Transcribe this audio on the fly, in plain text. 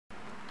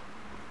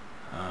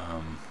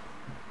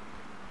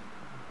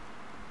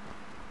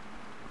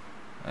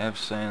F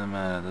saying the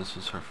matter, this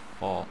is her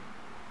fault.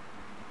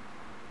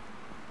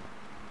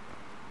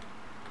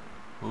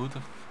 Who the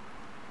f...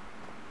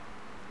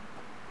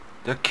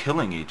 They're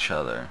killing each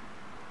other.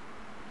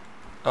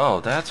 Oh,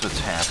 that's what's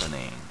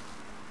happening.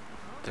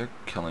 They're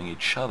killing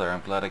each other.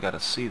 I'm glad I got to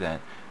see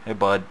that. Hey,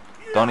 bud,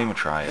 don't even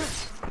try it.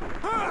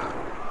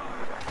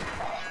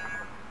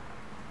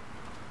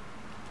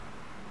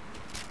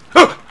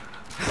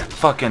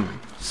 Fucking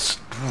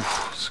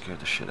scared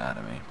the shit out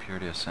of me.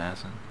 Purity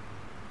Assassin.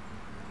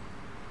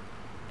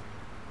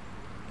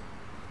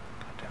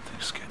 Goddamn thing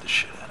scared the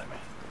shit out of me.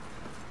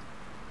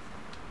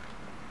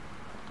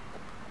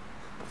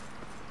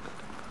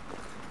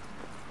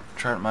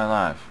 Try it in my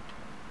life.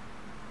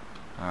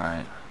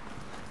 Alright.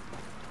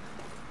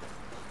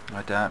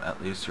 I doubt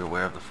at least you're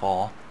aware of the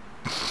fall.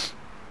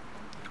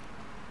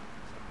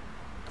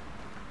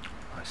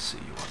 I see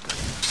you up there,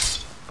 you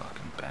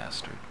fucking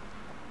bastard.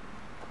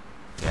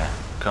 Yeah,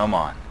 come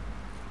on.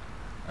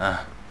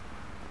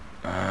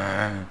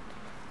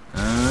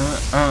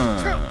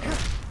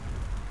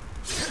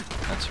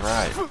 That's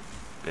right,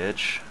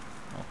 bitch.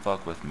 Don't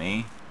fuck with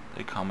me.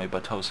 They call me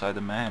Batosai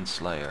the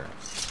Manslayer.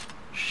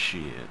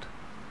 Shit.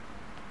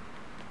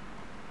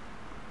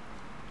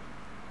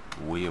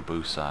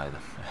 Weeabusai the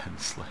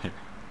Manslayer.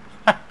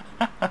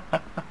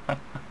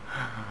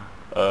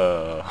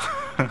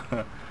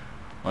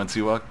 Once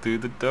you walk through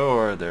the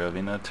door, there will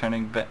be no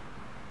turning back.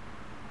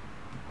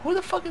 Who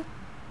the fuck is...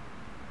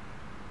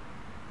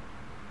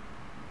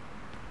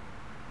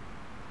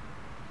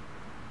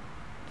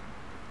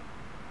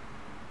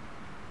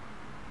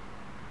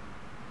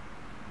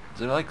 Is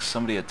there like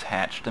somebody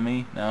attached to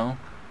me? No?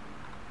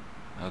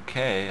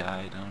 Okay,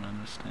 I don't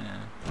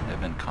understand.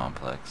 Heaven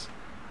complex.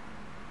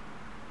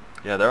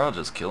 Yeah, they're all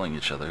just killing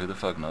each other. Who the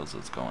fuck knows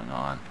what's going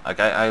on? Like,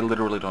 I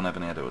literally don't have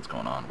any idea what's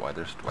going on. Why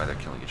they're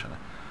killing each other.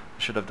 I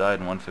should have died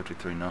in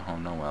 153. No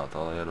home, no wealth.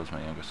 All I had was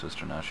my younger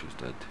sister. Now she's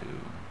dead too.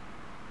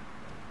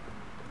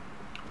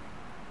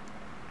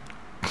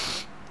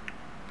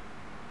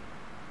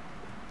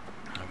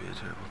 That'd be a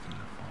terrible thing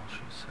to fall,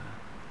 she said.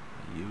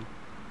 You?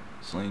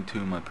 Celine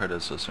 2, my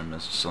predecessor,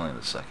 Miss Celine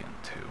the second,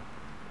 too.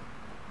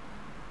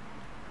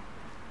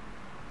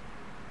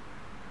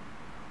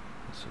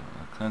 So,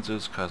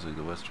 cleansers causing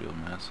the Westfield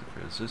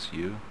massacre. Is this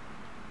you?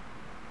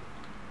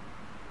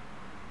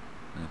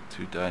 The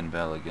two died in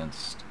battle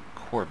against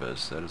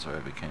Corvus. That is why I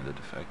became the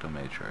de facto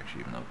matriarch,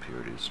 even though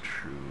Purity's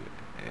true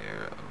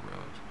heir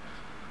arose.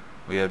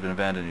 We had been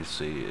abandoned, you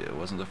see. It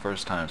wasn't the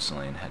first time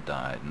Celine had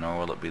died, nor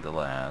will it be the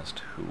last.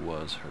 Who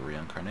was her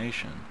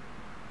reincarnation?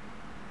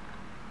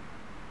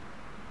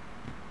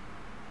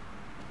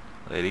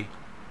 Lady?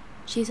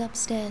 She's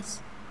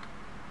upstairs.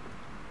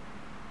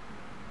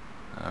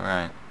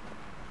 Alright.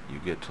 You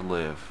get to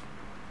live.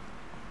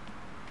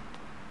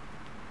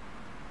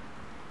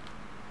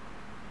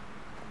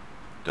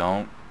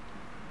 Don't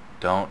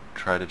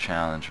try to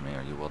challenge me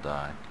or you will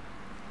die.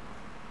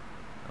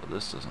 Oh,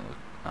 this doesn't look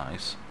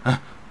nice.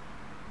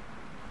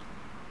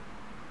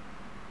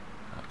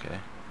 Okay.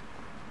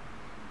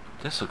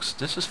 This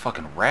is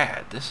fucking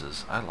rad.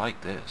 I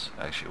like this.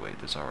 Actually, wait,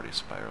 there's already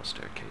spiral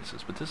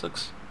staircases, but this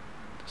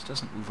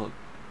doesn't look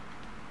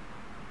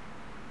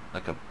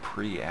like a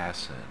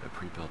pre-asset, a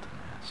pre-built-in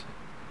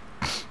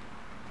asset.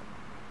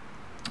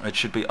 It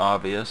should be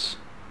obvious.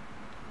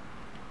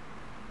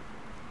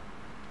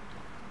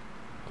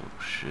 Oh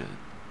shit.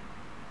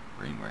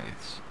 Ring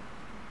wraiths.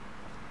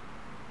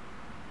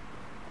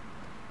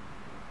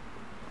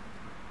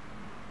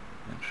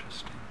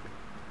 Interesting.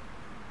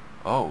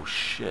 Oh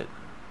shit.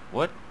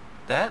 What?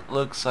 That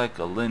looks like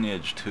a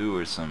Lineage 2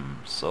 or some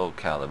Soul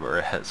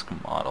Calibur-esque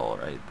model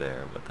right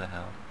there. What the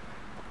hell?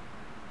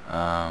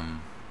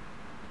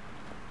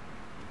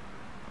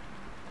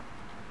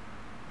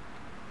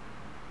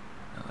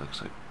 It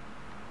looks like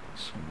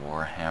some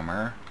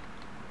Warhammer.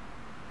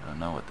 I don't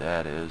know what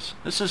that is.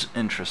 This is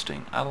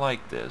interesting. I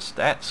like this.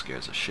 That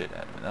scares the shit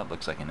out of me. That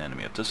looks like an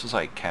enemy. If this was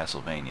like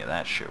Castlevania,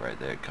 that shit right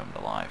there would come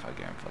to life. I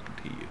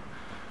guarantee you.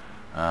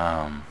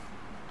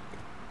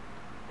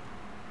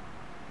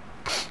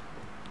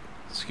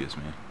 Excuse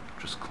me.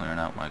 Just clearing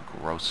out my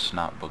gross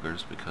snot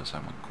boogers because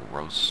I'm a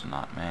gross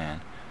snot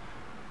man.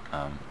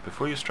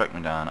 Before you strike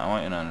me down, I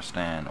want you to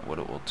understand what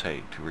it will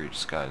take to reach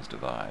Sky's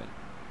Divide.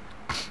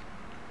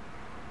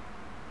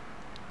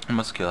 You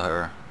must kill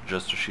her,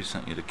 just as she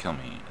sent you to kill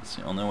me. It's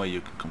the only way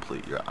you can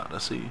complete your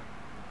odyssey.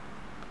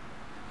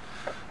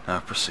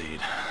 Now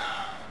proceed.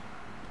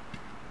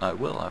 I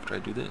will after I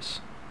do this.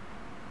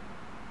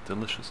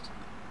 Delicious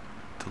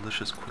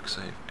quick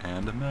save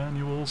and a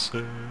manual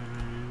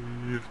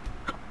save.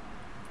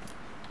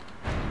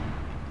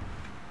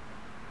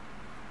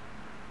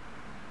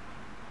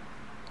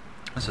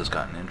 This has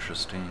gotten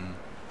interesting.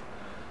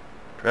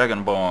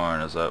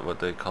 Dragonborn, is that what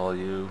they call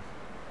you?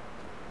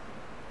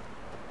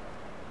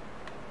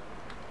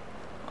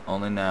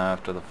 Only now,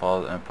 after the fall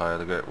of the Empire,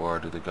 the Great War,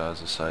 do the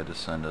gods decide to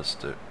send us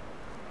to...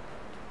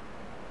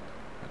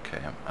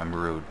 Okay, I'm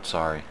rude,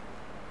 sorry.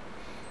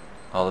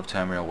 All of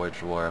Tamriel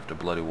waged war after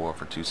bloody war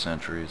for 2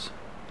 centuries.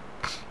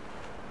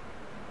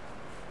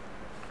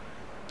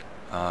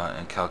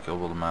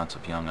 incalculable amounts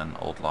of young and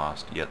old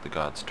lost, yet the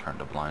gods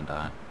turned a blind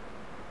eye.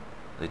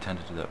 They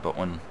tended to do that, but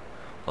when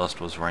lust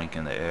was rank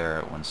in the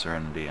air, when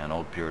serenity and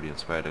old purity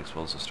inspired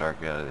exposed the stark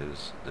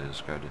realities they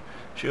described it.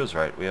 She was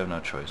right, we have no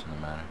choice in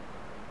the matter.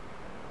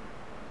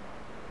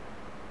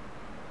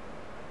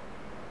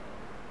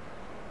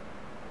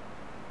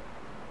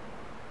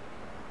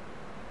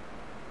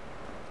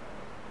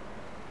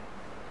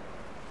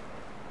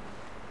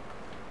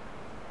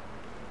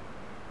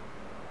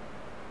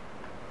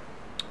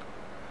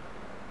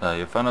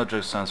 Your final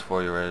object stands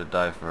for you're ready to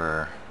die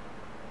for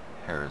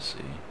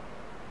heresy.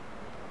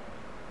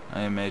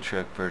 I am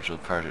Matriarch Virgil,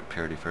 Project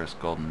Purity First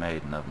Golden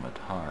Maiden of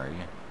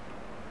Matari.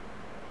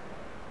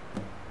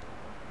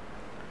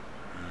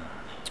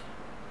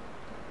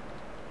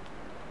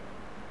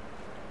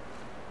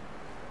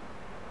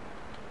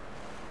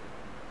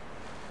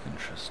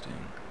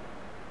 Interesting.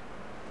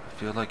 I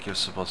feel like you're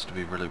supposed to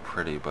be really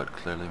pretty, but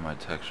clearly my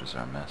textures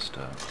are messed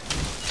up.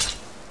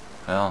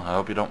 Well, I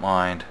hope you don't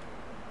mind.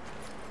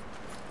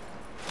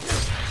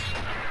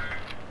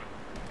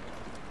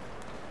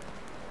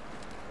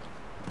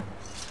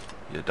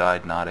 You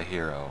died not a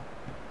hero.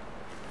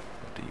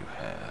 What do you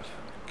have?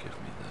 Give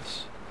me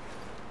this.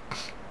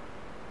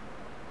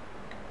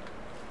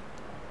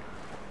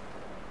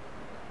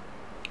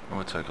 I'm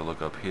gonna take a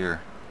look up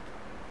here.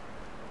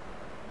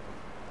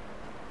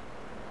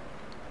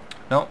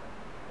 Nope.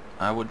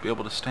 I wouldn't be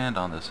able to stand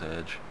on this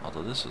edge.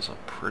 Although this is a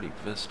pretty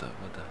vista.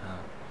 What the hell?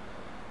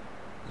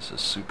 This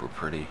is super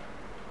pretty.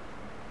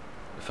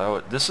 If I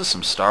would, this is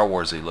some Star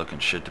Wars-y looking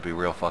shit, to be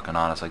real fucking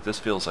honest. Like, this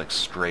feels like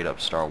straight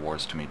up Star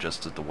Wars to me,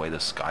 just the way the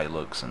sky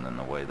looks and then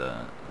the way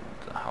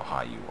how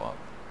high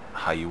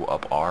you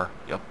up are.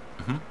 Yep.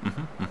 Oh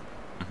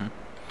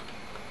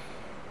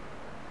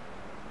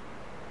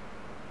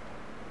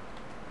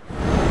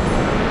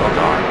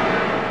god.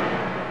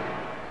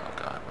 Oh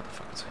god, what the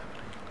fuck is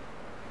happening?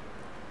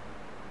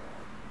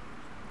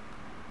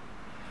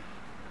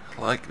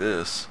 I like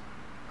this.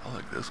 I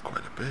like this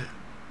quite a bit.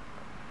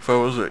 If I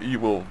was an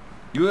evil...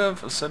 You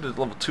have ascended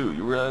level 2.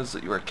 You realize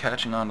that you are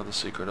catching on to the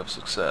secret of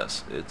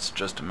success. It's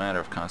just a matter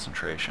of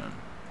concentration.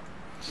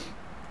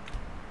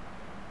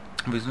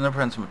 Because in the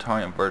Prince of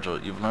Matari and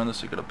Virgil, you've learned the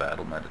secret of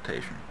battle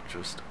meditation.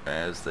 Just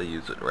as they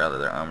use it to rally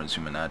their armies,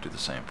 you may not do the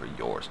same for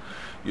yours.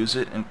 Use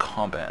it in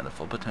combat, and the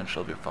full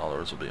potential of your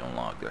followers will be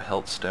unlocked. Their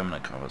health, stamina,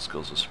 and combat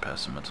skills will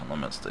surpass the mental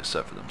limits they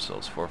set for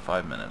themselves. For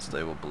 5 minutes,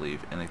 they will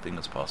believe anything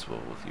is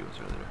possible with you as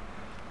their leader.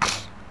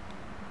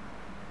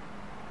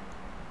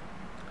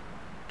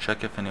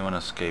 Check if anyone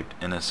escaped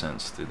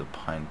innocence through the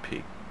Pine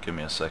Peak. Give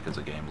me a sec as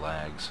the game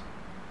lags.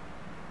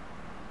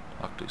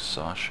 Talk to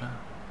Sasha.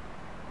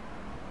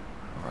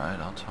 Alright,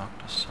 I'll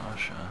talk to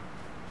Sasha.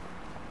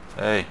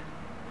 Hey.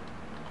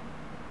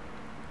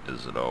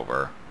 Is it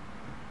over?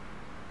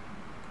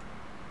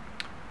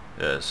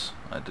 Yes,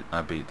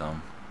 I beat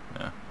them.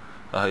 Yeah.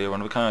 You're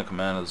one of a kind.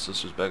 Commander of the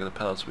sisters back at the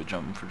palace will be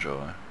jumping for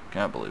joy.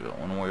 Can't believe it.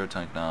 One warrior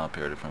tank now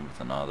appeared from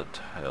within all the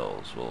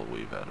tales we'll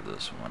weave out of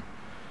this one.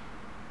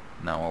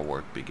 Now our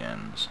work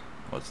begins.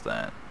 What's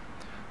that?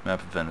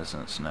 Map of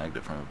Innocence. Snagged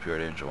it from a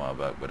purity angel a while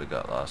back, but it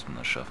got lost in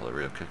the shuffle. A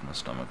real kick in the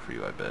stomach for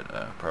you, I bet.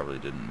 Probably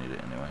didn't need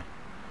it anyway.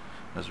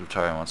 As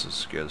Retari wants us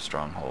to secure the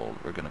stronghold,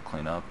 we're gonna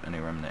clean up any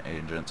remnant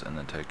agents and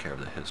then take care of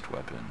the hist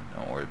weapon.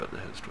 Don't worry about the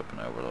hist weapon.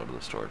 I overloaded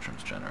the storage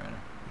room's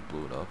generator. We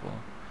blew it up.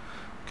 Well,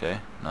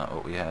 okay, not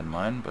what we had in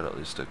mind, but at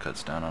least it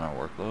cuts down on our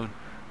workload.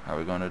 How are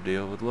we going to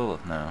deal with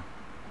Lilith now?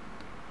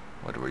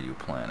 What were you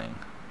planning?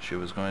 She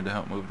was going to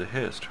help move the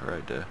hist,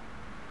 right there.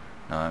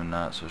 No, I'm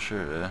not so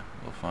sure,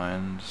 We'll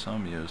find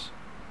some use.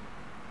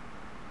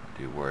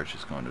 Are you worried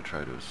she's going to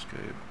try to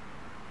escape?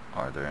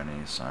 Are there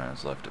any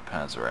signs left at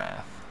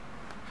Pazarath?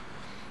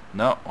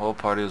 No, whole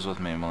party is with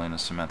me. Melina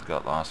Samantha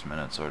got lost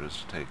minutes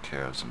orders to take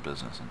care of some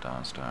business in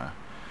Dawnstar.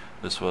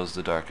 This was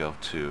the Dark Elf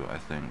too. I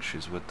think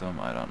she's with them.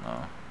 I don't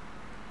know.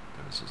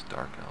 There was this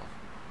Dark Elf.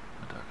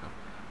 A Dark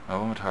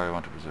Elf. Matari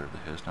want to preserve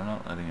the hist. I'm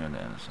not letting you into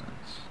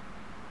innocence.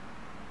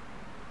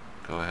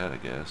 Go ahead, I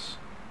guess.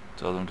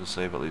 Tell them to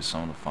save at least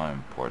some of the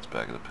fine ports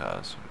back at the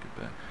palace when we get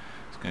back.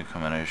 It's going to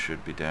come in and you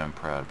should be damn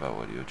proud about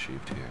what you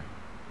achieved here.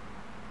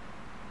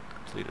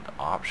 Completed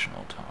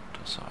optional talk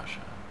to Sasha.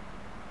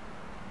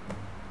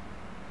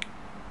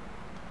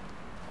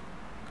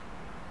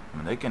 I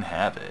mean, they can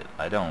have it.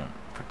 I don't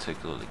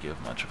particularly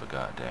give much of a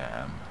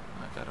goddamn.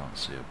 Like, I don't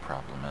see a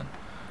problem in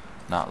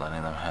not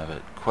letting them have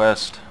it.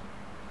 Quest.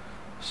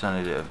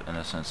 Sanity of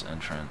Innocence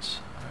entrance.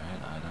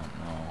 Alright, I don't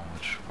know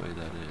which way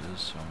that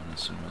is, so I'm going to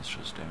assume it's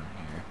just down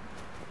here.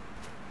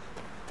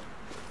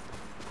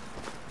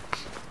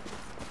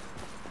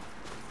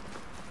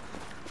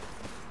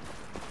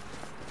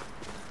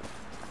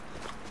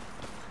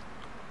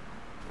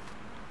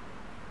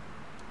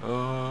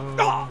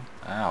 Oh,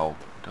 ow,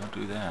 don't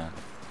do that.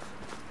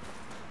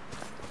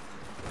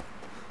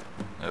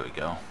 There we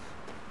go.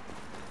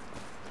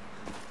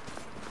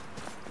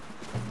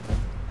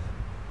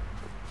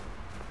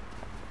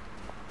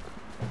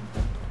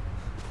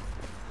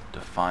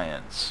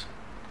 Defiance.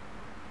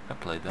 I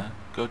played that.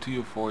 Go to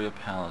Euphoria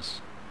Palace.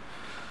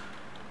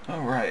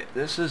 Alright,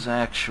 this is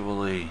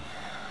actually...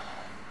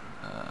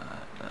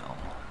 L.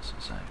 This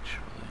is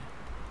actually...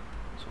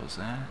 So is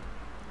that...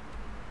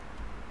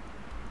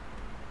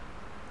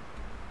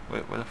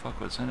 Wait, what the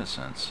fuck was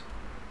Innocence?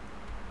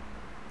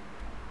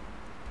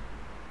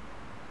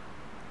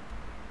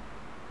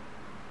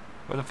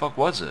 What the fuck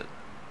was it?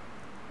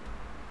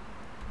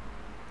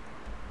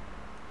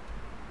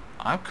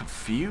 I'm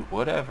confused.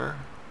 Whatever.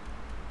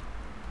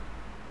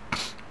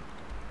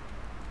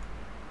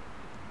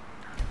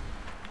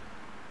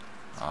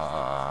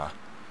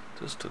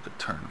 This took a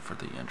turn for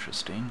the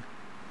interesting.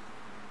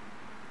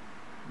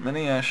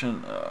 Mini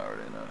Ashen. I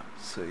already know.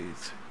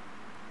 Seeds.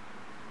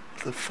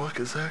 What the fuck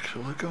is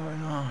actually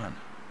going on?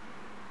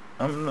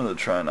 I'm gonna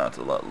try not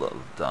to let Lil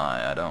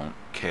die. I don't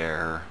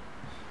care.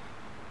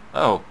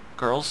 Oh,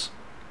 girls.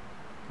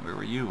 Where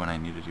were you when I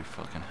needed your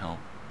fucking help?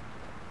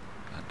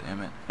 God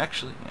damn it.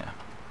 Actually, yeah.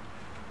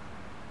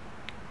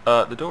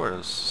 The door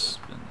is...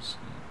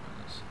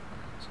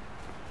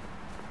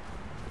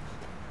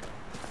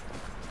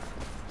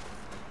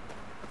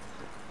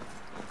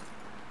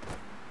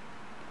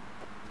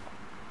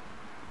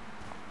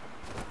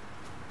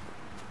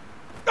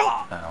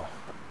 Ow.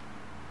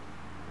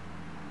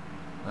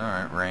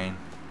 Alright, rain.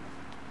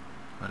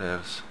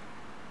 Whatevs.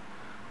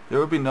 There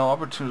would be no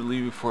opportunity to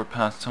leave before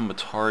past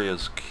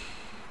Mataria's killed.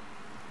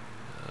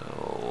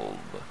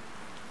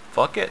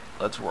 Fuck it,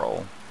 let's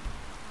roll.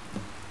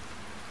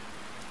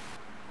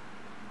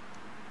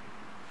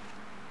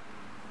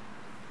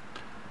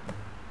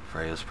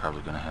 Freya's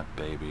probably gonna have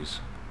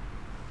babies.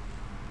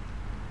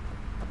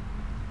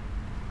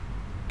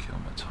 Kill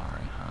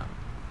Matari, huh?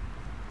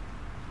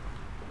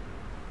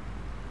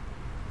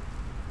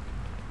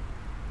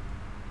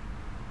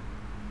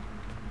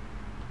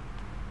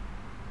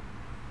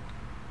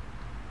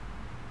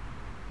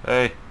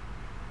 Hey,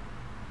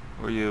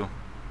 who are you?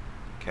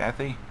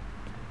 Kathy?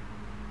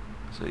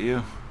 Is it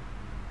you?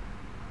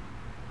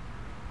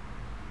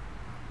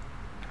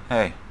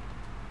 Hey.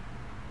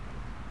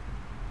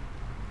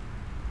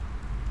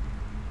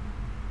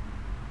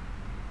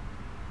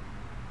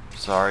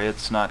 Sorry,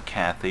 it's not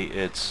Kathy,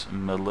 it's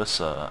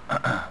Melissa.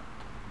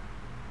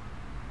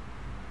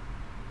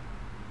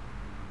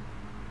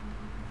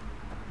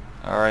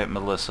 Alright,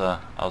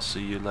 Melissa, I'll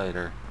see you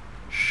later.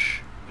 Shh,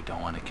 we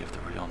don't want to give the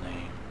real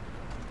name.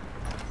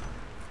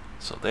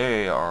 So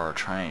they are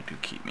trying to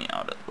keep me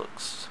out, it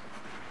looks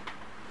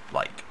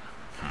like.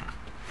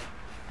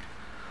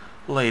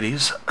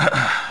 Ladies,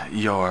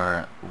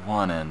 your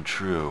one and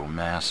true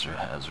master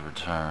has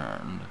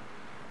returned.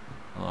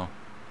 Hello?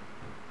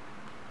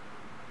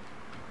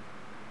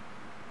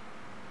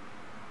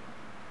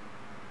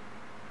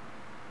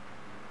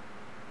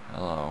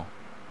 Hello.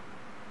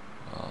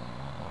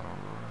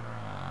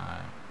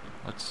 Alright.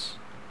 Let's...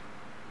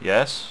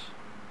 Yes?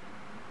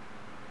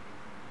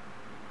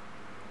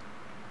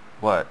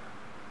 What?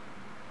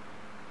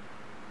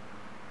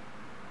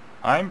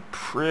 I'm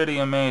pretty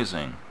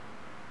amazing.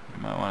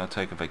 You might want to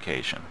take a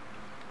vacation.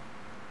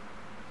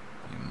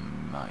 You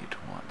might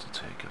want to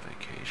take a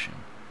vacation.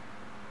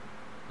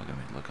 Look at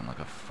me looking like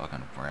a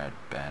fucking rad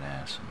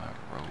badass in my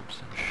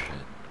robes and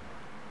shit.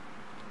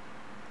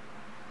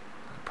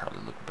 I'd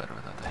probably look better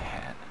without the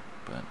hat,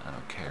 but I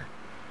don't care.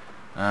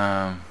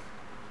 That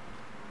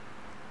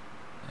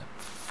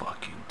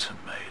fucking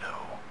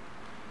tomato.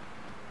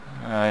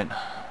 Alright.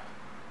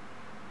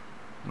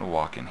 I'm gonna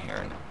walk in here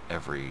and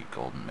every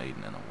golden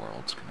maiden in the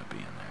world's gonna be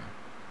in there.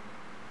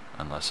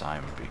 Unless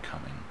I'm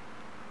becoming...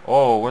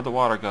 Oh, where'd the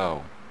water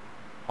go?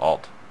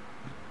 Halt.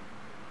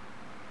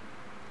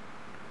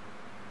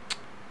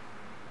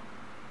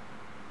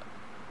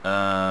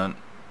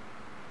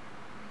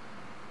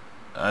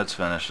 It's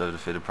finished. I've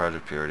defeated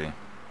Project Purity.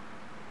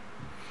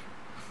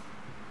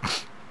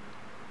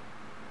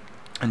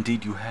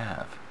 Indeed you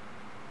have.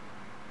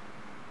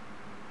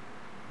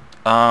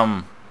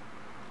 I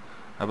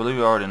believe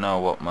you already know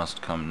what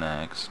must come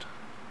next.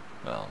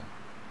 Well,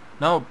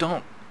 no,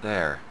 don't.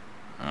 There.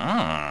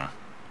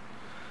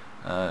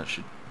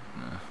 Should...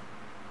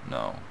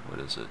 no, what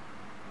is it?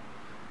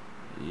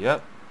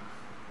 Yep.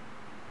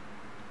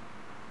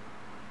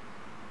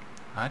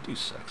 I'd do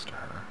sex to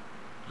her.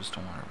 Just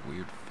don't want her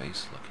weird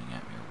face looking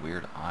at me, or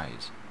weird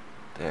eyes.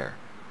 There.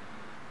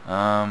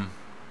 No,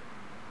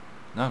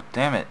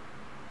 damn it.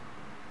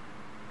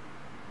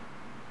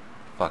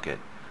 Fuck it.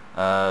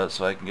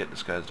 So I can get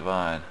Disguised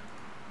Divide.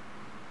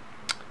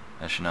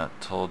 Has she not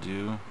told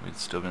you we'd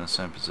still be in the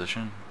same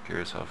position?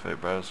 Curious how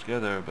fate brought us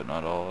together, but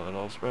not all at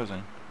all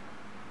surprising.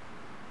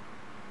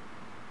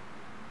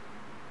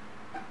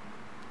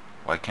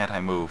 Why can't I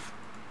move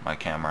my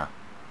camera?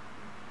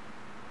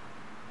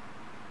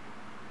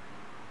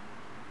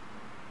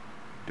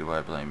 Do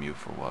I blame you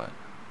for what?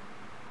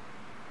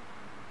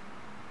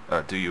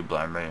 Or do you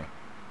blame me?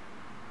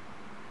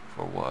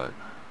 For what?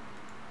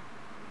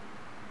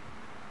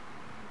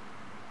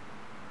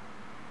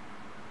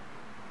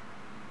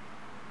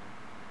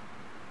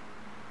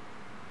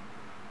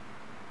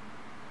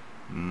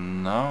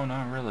 No,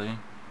 not really.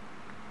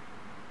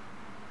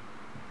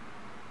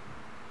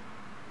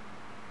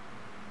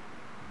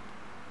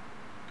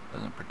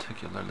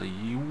 particularly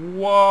you.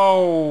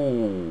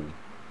 Whoa!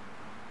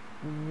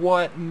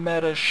 What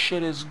meta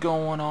shit is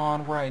going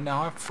on right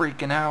now? I'm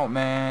freaking out,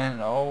 man.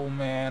 Oh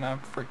man, I'm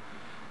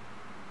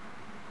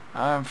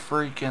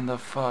freaking the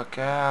fuck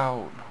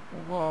out.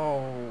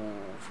 Whoa!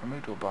 For me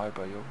to abide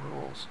by your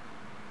rules.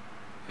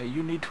 Hey,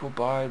 you need to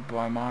abide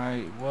by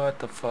my... What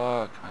the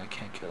fuck? I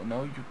can't kill...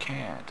 No, you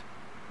can't.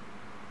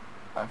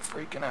 I'm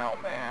freaking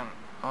out, man.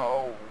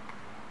 Oh.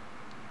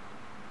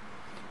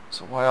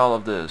 So why all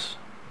of this?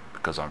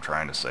 Because I'm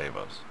trying to save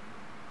us.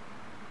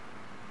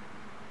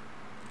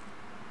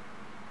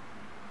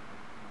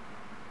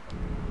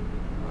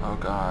 Oh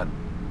god.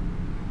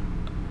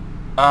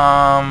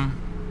 I'm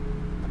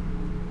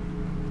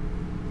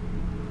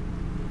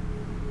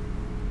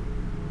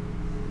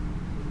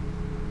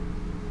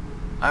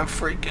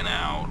freaking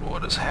out.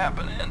 What is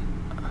happening?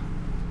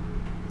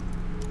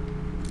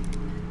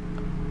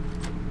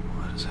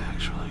 What is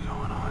actually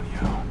going on,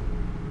 yo?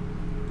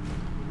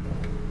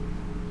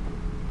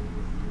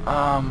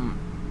 I'm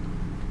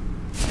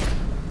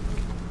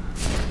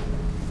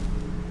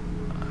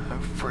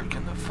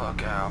freaking the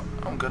fuck out.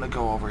 I'm gonna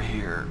go over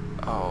here.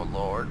 Oh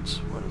lords,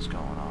 what is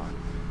going on?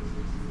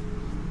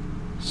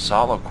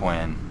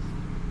 Soloquin.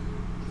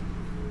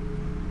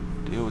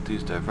 Deal with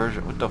these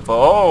diversion. What the fuck?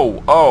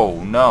 Oh!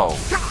 Oh no!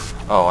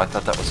 Oh, I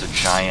thought that was a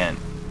giant.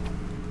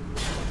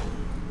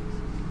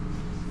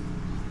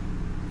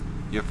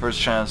 Your first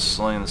chance,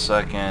 slaying the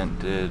second.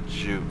 Did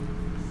she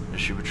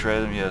betray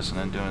them? Yes, and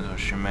in doing so,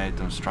 she made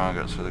them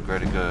stronger. It's for the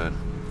greater good.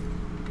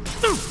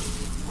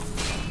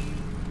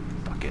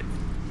 Fuck it.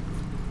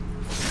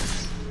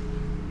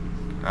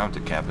 I'm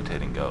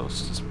decapitating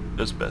ghosts.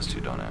 It's best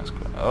you don't ask.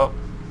 Oh.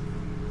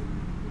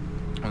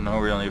 There's no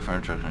real need for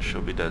instructions.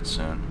 She'll be dead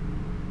soon.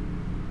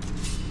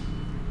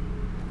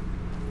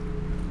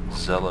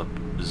 Zella.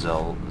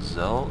 Zell?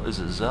 Is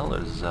it Zell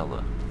or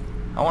Zella?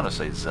 I want to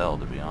say Zell,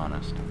 to be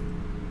honest.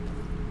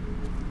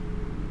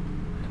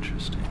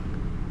 Interesting.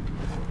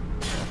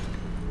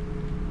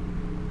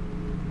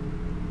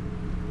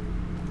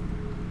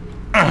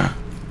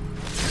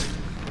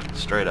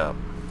 Straight up.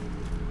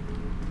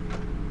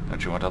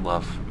 Don't you want to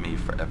love me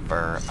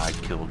forever? I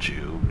killed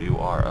you. You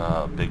are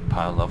a big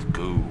pile of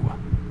goo.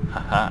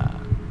 Haha.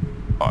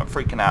 Oh, I'm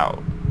freaking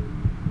out.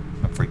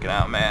 I'm freaking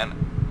out, man.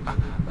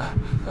 I'm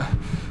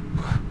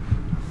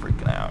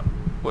freaking out.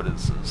 What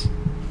is this?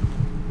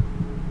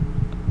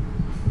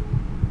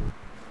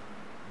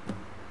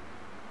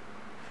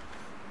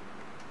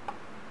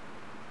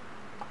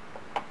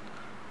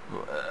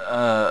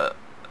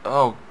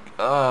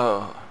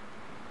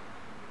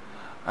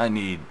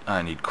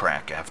 I need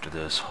crack after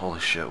this. Holy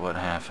shit, what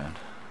happened?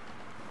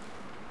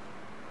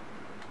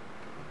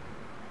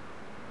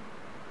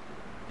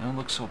 You don't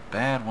look so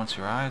bad once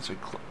your eyes are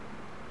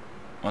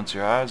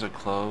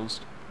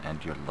closed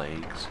and your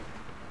legs.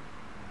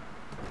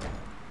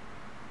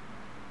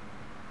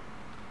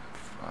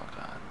 Oh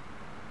god.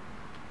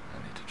 I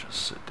need to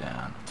just sit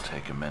down.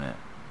 Take a minute.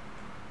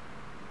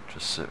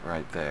 Just sit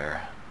right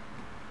there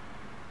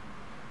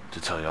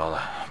to tell you all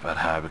about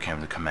how I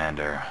became the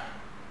commander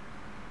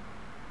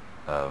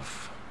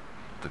of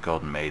the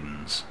Golden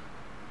Maidens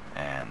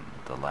and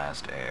the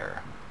Last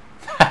Heir.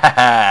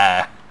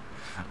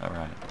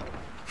 Alright.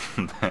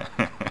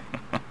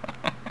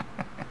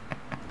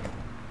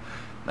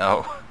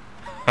 No.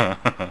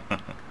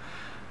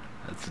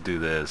 Let's do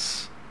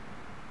this.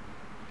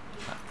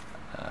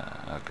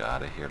 Oh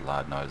god, I hear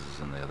loud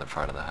noises in the other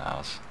part of the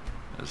house.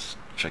 There's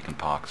chicken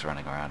pox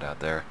running around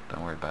out there.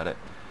 Don't worry about it.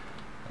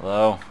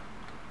 Hello?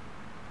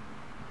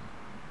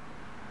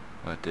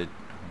 What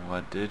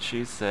did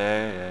she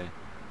say?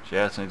 She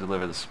asked me to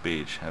deliver the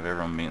speech. Have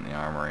everyone meet in the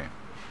armory.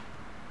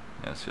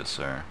 Yes,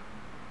 sir.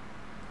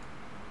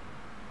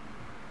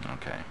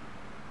 Okay.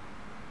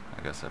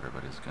 I guess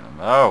everybody's gonna...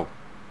 Oh!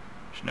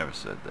 She never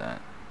said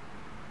that.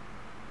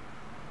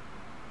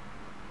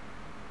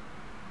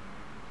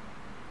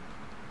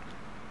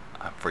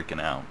 I'm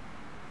freaking out.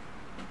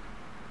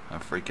 I'm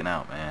freaking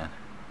out, man.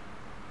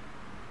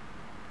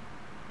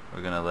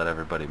 We're gonna let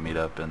everybody meet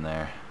up in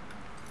there.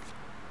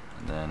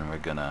 And then we're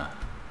gonna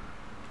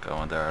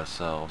go in there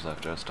ourselves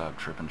after I stop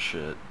tripping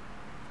shit.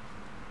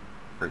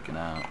 Freaking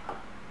out.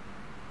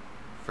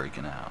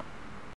 Freaking out.